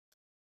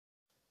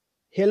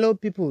Hello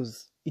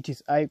peoples, it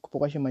is I,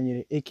 Kupokashe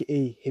Manyere,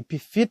 aka Happy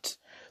Fit.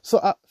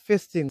 So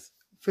first things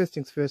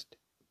first,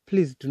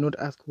 please do not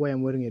ask why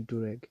I'm wearing a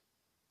durag.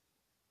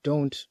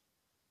 Don't.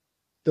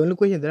 The only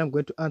question that I'm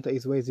going to answer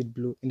is why is it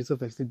blue, and it's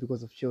obviously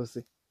because of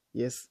Chelsea.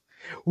 Yes.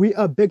 We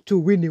are back to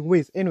winning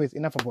ways. Anyways,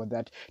 enough about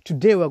that.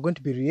 Today we are going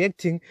to be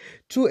reacting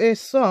to a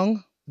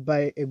song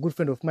by a good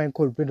friend of mine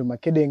called Brendon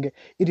McDeng.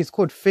 It is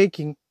called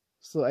Faking.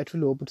 So I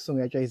truly hope the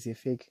song actually is a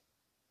fake.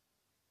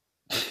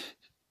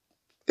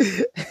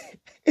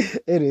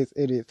 It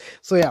is.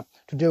 So yeah,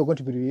 today we're going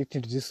to be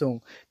reacting to this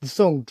song. The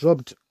song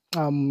dropped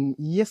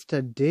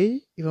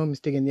yesterday, if I'm not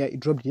mistaken. Yeah, it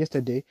dropped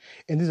yesterday,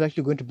 and this is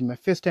actually going to be my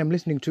first time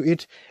listening to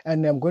it,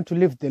 and I'm going to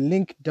leave the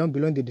link down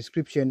below in the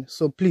description,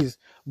 so please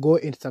go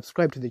and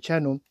subscribe to the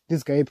channel.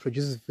 This guy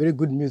produces very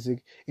good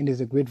music and is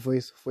a great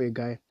voice for a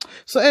guy.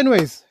 So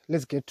anyways,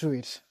 let's get to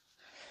it.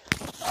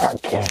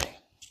 Okay.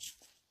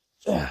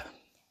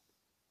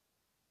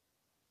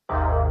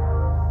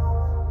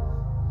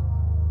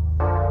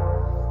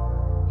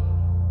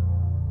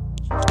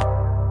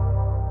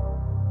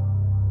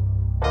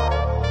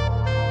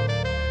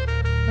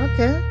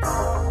 Okay.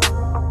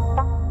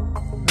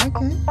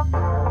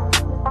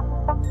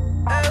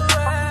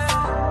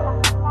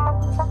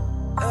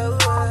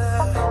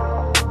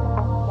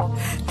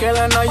 Girl,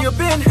 I know you've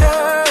been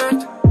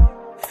hurt.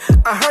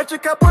 I hurt you a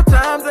couple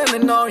times and I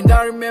know you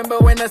don't remember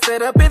when I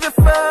said I'll be the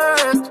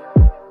first.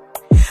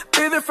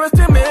 Be the first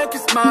to make you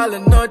smile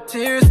and no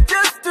tears,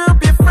 just to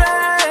be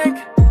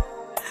frank.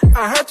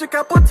 I hurt you a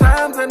couple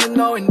times and I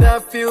know and I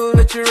feel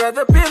that you'd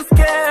rather been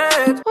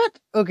scared. What?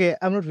 Okay,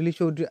 I'm not really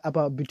sure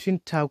about between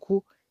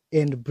Takue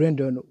and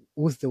Brendon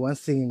who's the one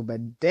singing,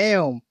 but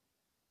damn,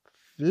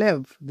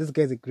 Flev, this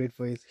guy's a great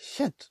voice.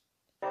 Shit.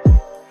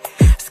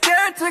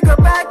 Scared to go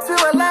back to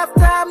a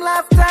lifetime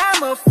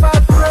of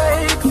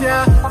heartbreaks,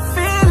 yeah.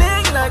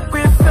 Feeling like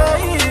we're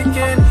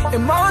faking,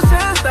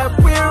 emotions that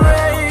we're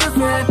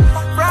raising,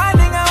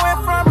 running away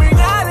from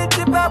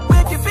reality, but we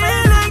keep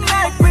feeling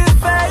like we're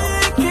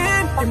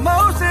faking,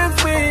 emotions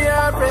we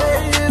are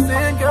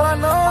raising. Girl, I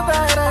know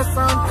that I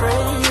sound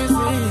crazy,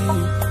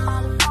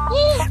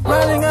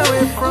 running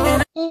away from.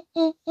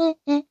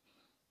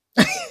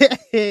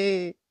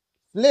 Hey,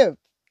 Flip,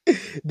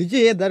 did you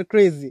hear that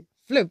crazy?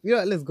 Flip, you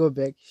know, let's go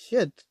back.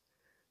 Shit.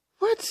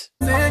 What?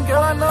 Girl,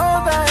 I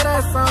know that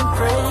I sound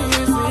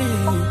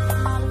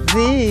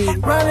crazy,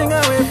 running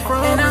away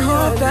from. And I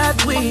hope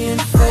that we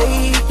ain't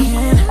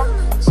faking.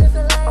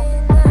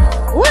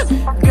 What?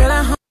 Girl,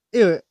 I hope.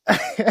 You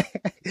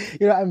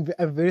know,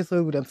 I'm very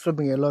sorry, but I'm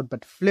struggling a lot.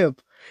 But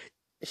Flip,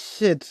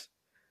 shit.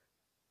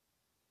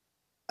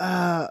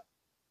 I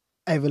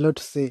have a lot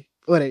to say.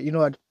 Alright, you know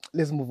what?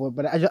 Let's move on.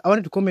 But I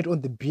wanted to comment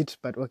on the beat,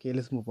 but okay,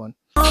 let's move on.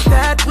 Hope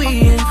that we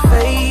ain't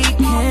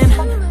faking.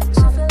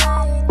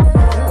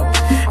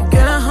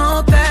 Girl, I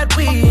hope that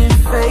we ain't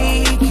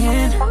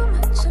faking.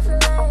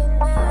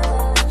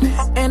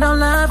 And our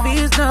love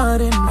is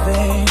not in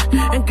vain.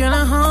 And girl,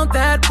 I hope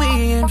that we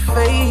ain't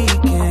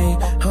faking.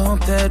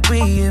 Hope that we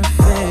ain't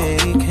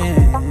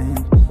faking.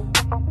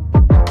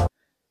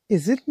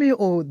 Is it me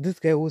or this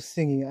guy who's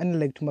singing? I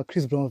like to my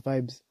Chris Brown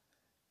vibes.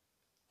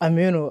 I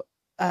mean, you know,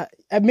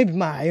 maybe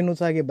my I know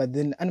target, but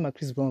then I'm my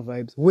Chris Brown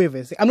vibes. Whoever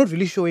I say, I'm not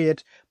really sure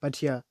yet,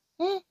 but yeah,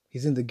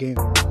 he's in the game.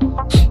 Hope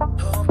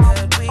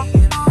that we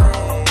ain't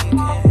faking.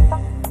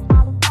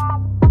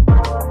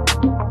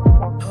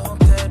 Hope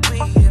that we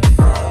ain't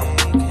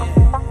faking.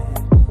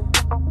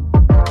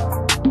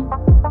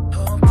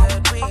 Hope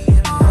that we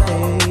ain't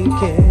faking.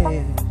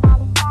 Okay.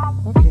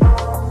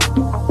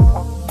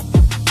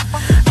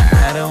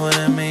 I don't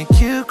wanna make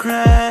you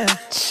cry.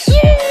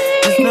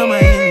 It's not my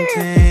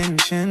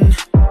intention.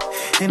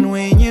 And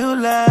when you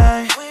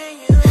lie,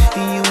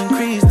 you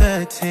increase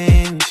the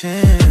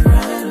tension.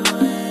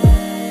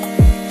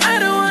 I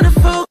don't wanna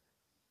focus.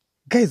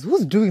 Guys,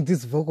 who's doing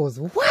these vocals?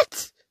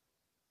 What?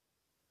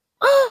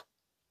 Ah,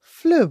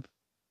 Flip.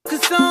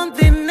 Cause on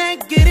the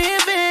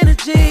negative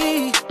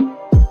energy,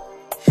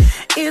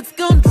 it's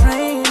gonna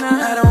drain us.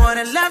 I don't want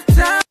a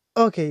lifetime.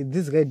 Okay,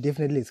 this guy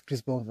definitely is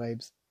Chris Brown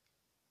vibes.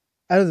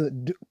 I don't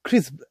know,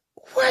 Chris.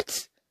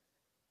 What?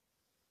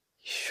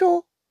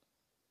 Sure.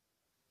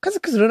 Cause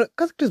Chris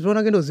Brown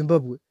again was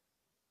Zimbabwe.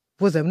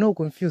 Because I'm now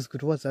confused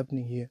with what's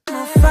happening here.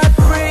 Feeling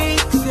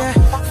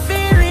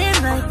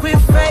like we're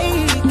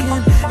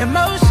faking,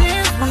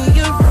 emotions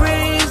we are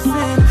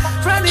raising,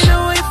 running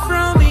away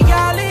from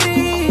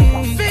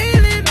reality.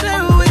 Feeling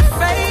that we're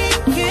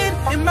faking,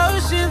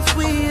 emotions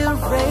we are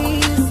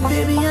raising.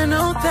 Baby, I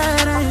know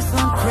that I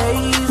sound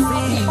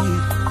crazy,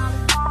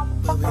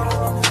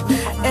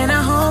 and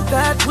I hope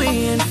that we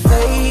ain't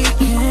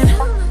faking.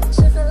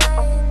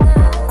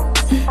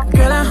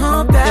 Girl, I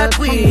hope that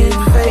we ain't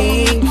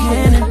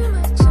faking.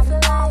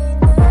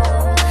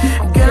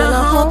 Girl,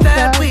 I hope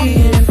that we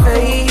ain't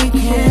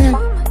faking.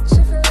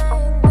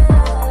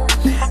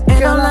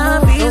 And our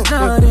love is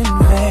not in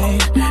vain.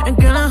 And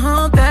girl, I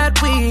hope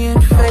that we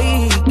ain't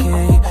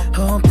faking.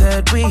 Hope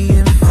that we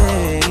ain't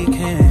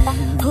faking.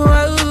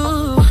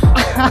 Whoa.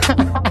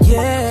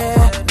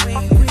 Yeah.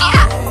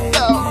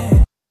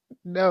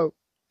 No.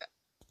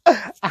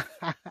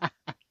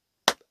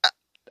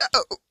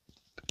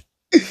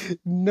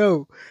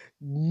 No,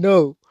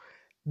 no,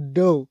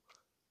 no.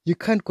 You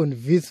can't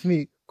convince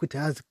me could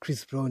ask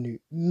Chris Brown.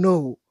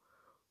 No.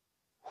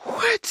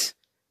 What?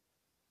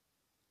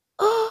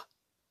 Oh,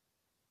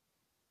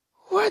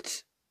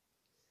 what?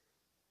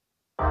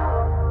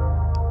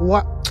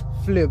 What?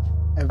 Flip.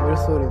 I'm very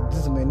sorry. This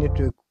is my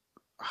network.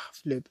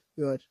 Flip.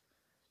 What?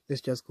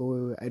 Let's just go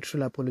away. I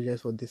truly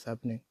apologize for this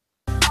happening.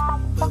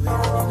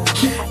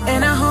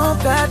 And I hope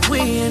that we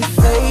ain't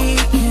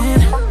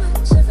faking.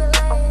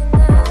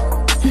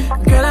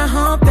 Girl, I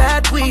hope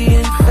that we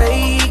ain't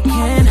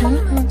faking.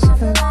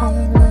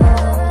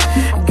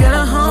 Girl,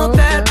 I hope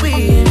that we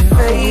ain't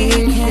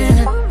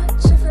faking.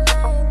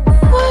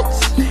 What?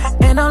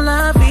 And our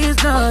love is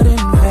not in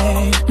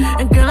vain.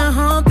 And girl, I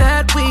hope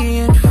that we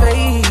ain't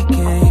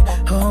faking.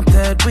 Hope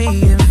that we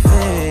ain't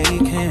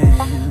faking.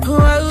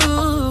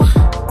 Whoa,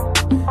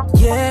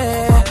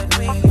 yeah.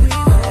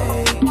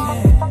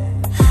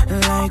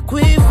 Like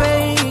we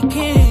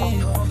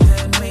faking.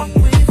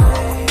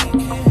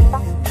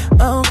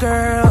 Oh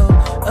girl,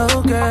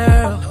 oh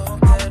girl.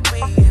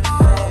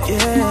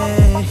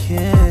 Yeah,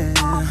 yeah.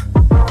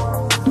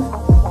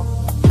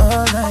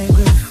 Oh, like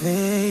we're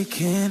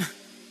faking.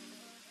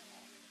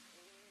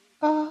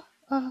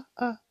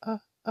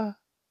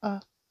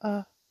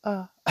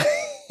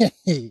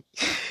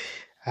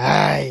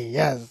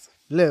 Yes,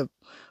 Flip.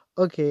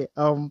 Okay,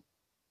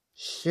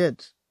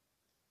 shit.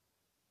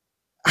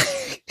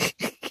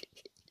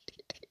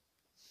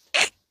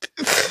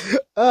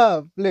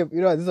 Flip,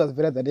 you know, this was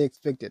better than I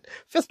expected.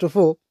 First of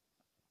all,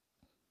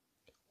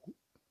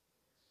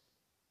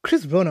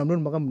 Chris Brown, I'm not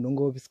Magam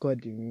Nongo of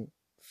squad.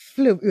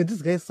 Flip, yo,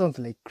 this guy sounds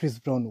like Chris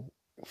Brown.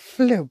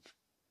 Flip.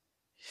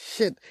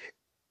 Shit.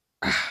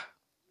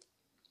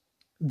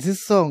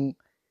 This song,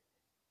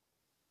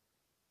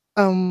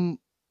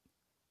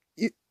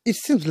 it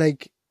seems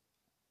like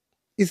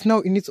it's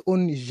now in its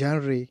own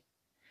genre.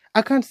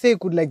 I can't say it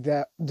could, like,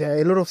 there are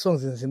a lot of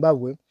songs in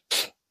Zimbabwe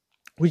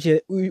which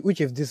have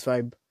this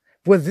vibe,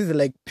 because this is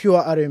like pure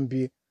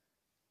R&B,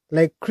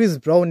 like Chris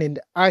Brown and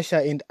Usher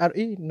and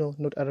no,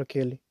 not R.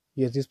 Kelly.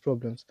 He has these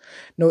problems.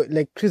 No,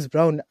 like Chris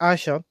Brown,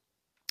 Usher,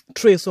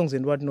 Trey songs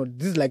and whatnot.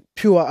 This is like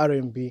pure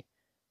R&B.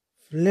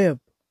 Flip.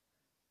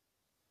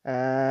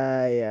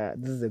 Yeah,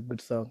 this is a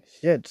good song.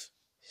 Shit.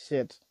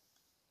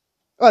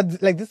 Oh,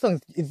 like this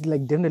song is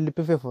like definitely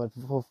perfect for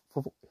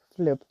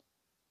Flip.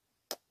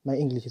 My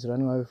English is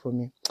running away from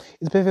me.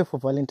 It's perfect for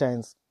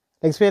Valentine's.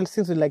 Like, especially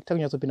since we like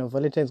talking about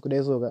Valentine's,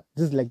 this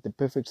is like the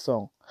perfect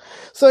song.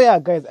 So yeah,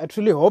 guys, I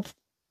truly hope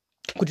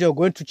you're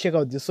going to check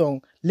out this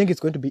song. Link is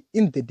going to be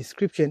in the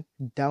description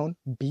down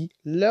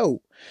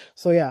below.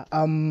 So yeah,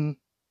 damn,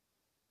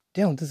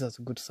 this is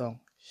a good song.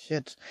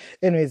 Shit.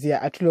 Anyways, yeah,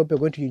 I truly hope you're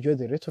going to enjoy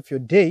the rest of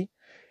your day.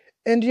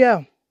 And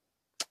yeah,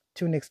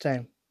 till next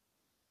time.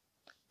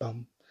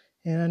 And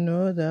I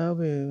know that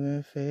we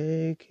were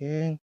faking.